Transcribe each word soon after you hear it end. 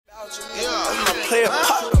Yeah, play a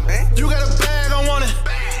pop, man. You got a bag, I want it.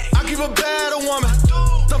 I keep a bad a woman.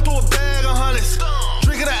 Dump through a bag of hundreds.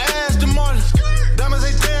 Drinking the ass to Martin. Diamonds,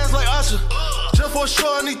 they dance like Usher. Just for a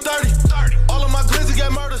show, I need 30. All of my glizzy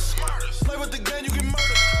got murders. Play with the gang, you get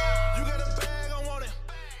murdered. You got a bag, I want it.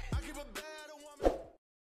 I keep a bad a woman.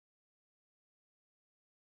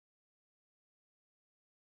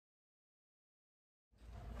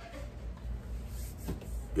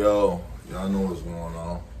 Yo, y'all know what's going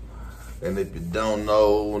on. And if you don't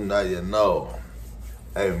know, now you know.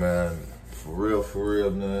 Hey, man, for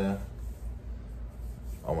real, man,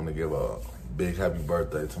 I want to give a big happy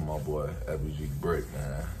birthday to my boy, FBG Brick,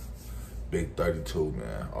 man. Big 32,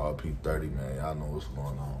 man. RP 30, man. Y'all know what's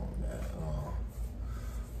going on, man.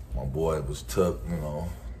 My boy was took,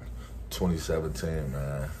 2017,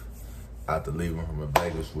 man. After leaving from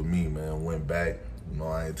Vegas with me, man, went back.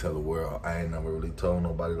 I ain't tell the world. I ain't never really told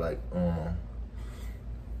nobody, like,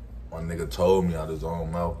 my nigga told me out his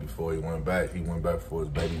own mouth before he went back. He went back for his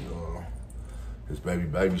baby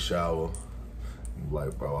shower.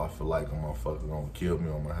 Like, bro, I feel like a motherfucker gonna kill me.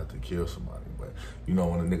 I'm gonna have to kill somebody. But, when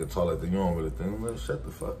a nigga talk like that, you don't really think, man, shut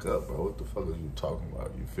the fuck up, bro. What the fuck are you talking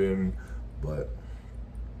about? You feel me? But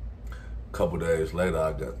a couple days later,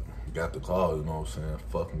 I got the call, you know what I'm saying?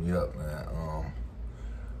 Fuck me up, man.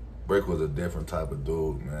 Brick was a different type of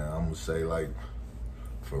dude, man. I'm gonna say, like,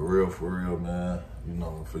 for real, man.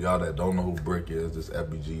 For y'all that don't know who Brick is, this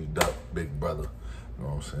FBG Duck, big brother. You know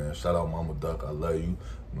what I'm saying? Shout out Mama Duck, I love you. You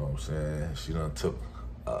know what I'm saying? She done took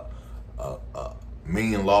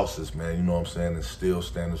mean losses, man. You know what I'm saying? And still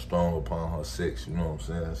standing strong upon her 6. You know what I'm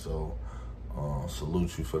saying? So,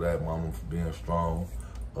 salute you for that, Mama, for being strong.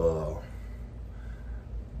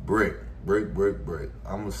 Brick.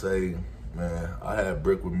 I'm gonna say, man, I had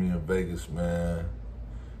Brick with me in Vegas, man,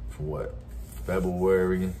 for what,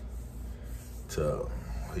 February till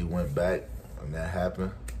he went back, and that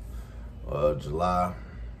happened, July.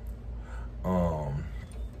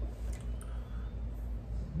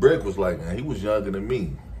 Brick was like, man, he was younger than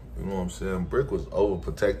me. You know what I'm saying? Brick was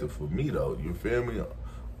overprotective for me, though. You feel me?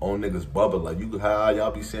 On niggas bubble. Like, how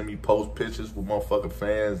y'all be seeing me post pictures with motherfucking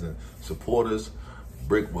fans and supporters.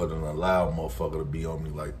 Brick wasn't allowed motherfucker to be on me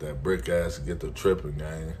like that. Brick ass to get the tripping,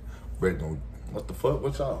 gang. Brick don't, what the fuck,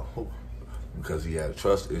 what y'all? Because he had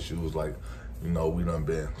trust issues, like, we done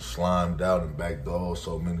been slimed out and backdoored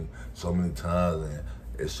so many times, and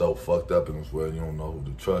it's so fucked up in this world, you don't know who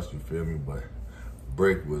to trust, you feel me? But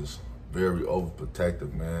Brick was very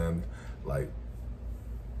overprotective, man. Like,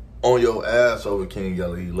 on your ass over King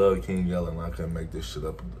Yella. He loved King Yella, and I couldn't make this shit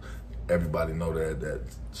up. Everybody know that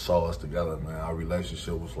saw us together, man. Our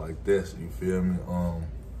relationship was like this, you feel me?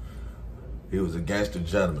 He was a gangster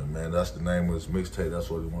gentleman, man. That's the name of his mixtape. That's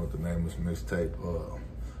what he wanted to name his mixtape.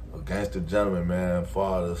 A gangster gentleman, man.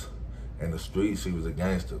 Fathers in the streets, he was a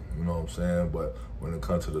gangster, you know what I'm saying? But when it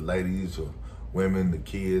comes to the ladies or women, the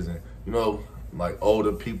kids, and, like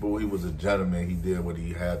older people, he was a gentleman. He did what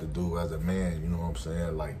he had to do as a man, you know what I'm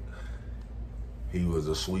saying? Like, he was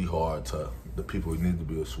a sweetheart to the people he needed to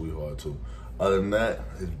be a sweetheart to. Other than that,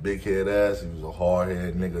 his big head ass, he was a hard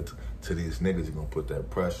head nigga to these niggas. He gonna put that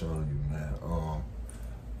pressure on you, man.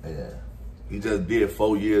 Yeah. He just did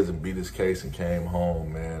 4 years and beat his case and came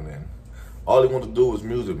home, man. And all he wanted to do was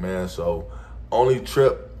music, man. So only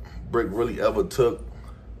trip Brick really ever took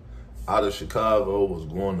out of Chicago was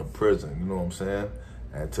going to prison, you know what I'm saying?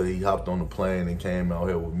 Until he hopped on the plane and came out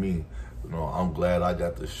here with me. I'm glad I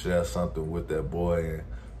got to share something with that boy and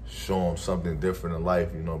show him something different in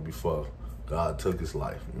life, before God took his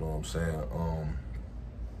life, you know what I'm saying?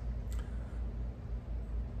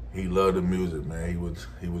 He loved the music, man.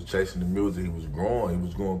 He was chasing the music. He was growing. He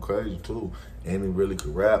was going crazy too. And he really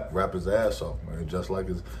could rap his ass off, man. Just like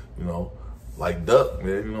his, like Duck,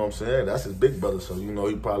 man. You know what I'm saying? That's his big brother. So,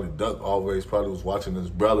 he probably Duck always probably was watching his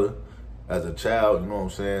brother as a child, you know what I'm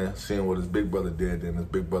saying? Seeing what his big brother did. Then his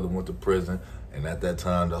big brother went to prison. And at that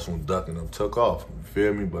time, that's when Duck and them took off. You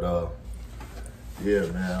feel me? But, yeah,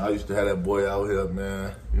 man. I used to have that boy out here,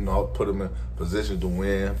 man. I put him in position to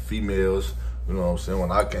win. Females. You know what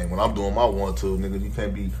I'm saying? When I'm doing my 1-2, nigga, you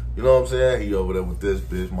can't be, you know what I'm saying? He over there with this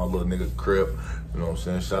bitch, my little nigga Crip. You know what I'm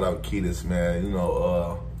saying? Shout out Ketis, man.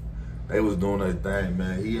 They was doing their thing,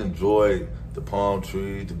 man. He enjoyed the palm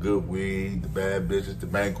trees, the good weed, the bad bitches, the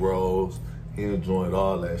bankrolls. He enjoyed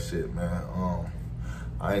all that shit, man.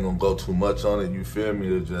 I ain't gonna go too much on it, you feel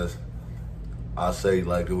me? It just, I say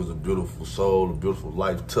like it was a beautiful soul, a beautiful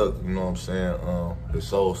life took, you know what I'm saying? His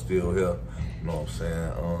soul's still here, you know what I'm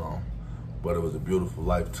saying? But it was a beautiful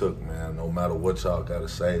life took, man. No matter what y'all gotta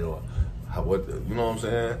say or you know what I'm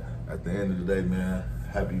saying? At the end of the day, man,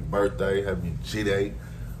 happy birthday, happy G-Day.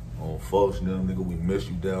 On folks, them nigga, we miss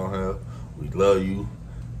you down here. We love you.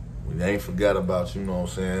 We ain't forgot about you, you know what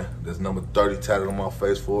I'm saying? There's number 30 tatted on my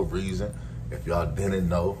face for a reason. If y'all didn't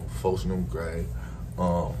know, folks in them grade.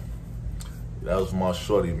 That was my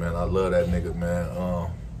shorty, man. I love that nigga, man.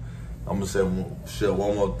 I'm gonna share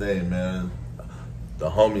one more thing, man. The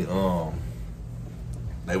homie,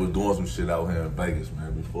 they was doing some shit out here in Vegas,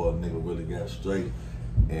 man, before a nigga really got straight.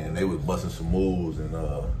 And they was busting some moves, and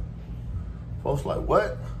folks like,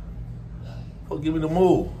 what? Folks, give me the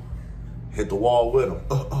move. Hit the wall with him.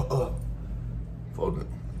 Folks,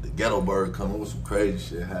 the ghetto bird coming with some crazy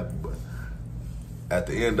shit happened, but at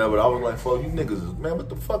the end of it, I was like, folks, you niggas, man, what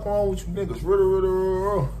the fuck wrong with you niggas?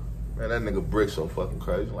 Man, that nigga Brick so fucking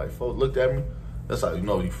crazy. Like, folks looked at me, that's how you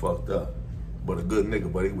know you fucked up. But a good nigga,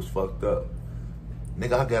 but he was fucked up.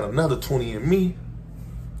 Nigga, I got another 20 in me.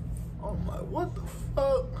 I'm like, what the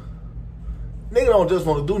fuck? Nigga don't just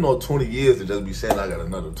want to do no 20 years and just be saying I got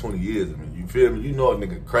another 20 years in me. You feel me? You know a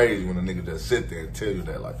nigga crazy when a nigga just sit there and tell you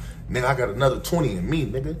that. Like, nigga, I got another 20 in me,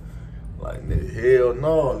 nigga. Like, nigga, hell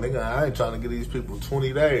no, nigga, I ain't trying to give these people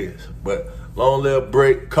 20 days. But long live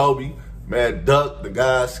Brick, Kobe, Mad Duck, the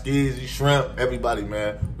guys, Skeezy, Shrimp, everybody,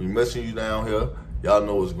 man. We missing you down here. Y'all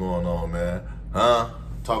know what's going on, man.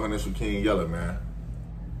 Talking this with King Yella, man.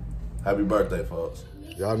 Happy birthday, folks.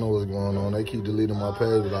 Y'all know what's going on. They keep deleting my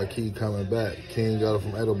page, but I keep coming back. King Yella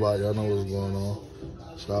from Edinburgh, y'all know what's going on.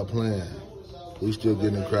 Stop playing. We still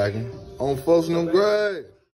getting it cracking. On folks in them grades.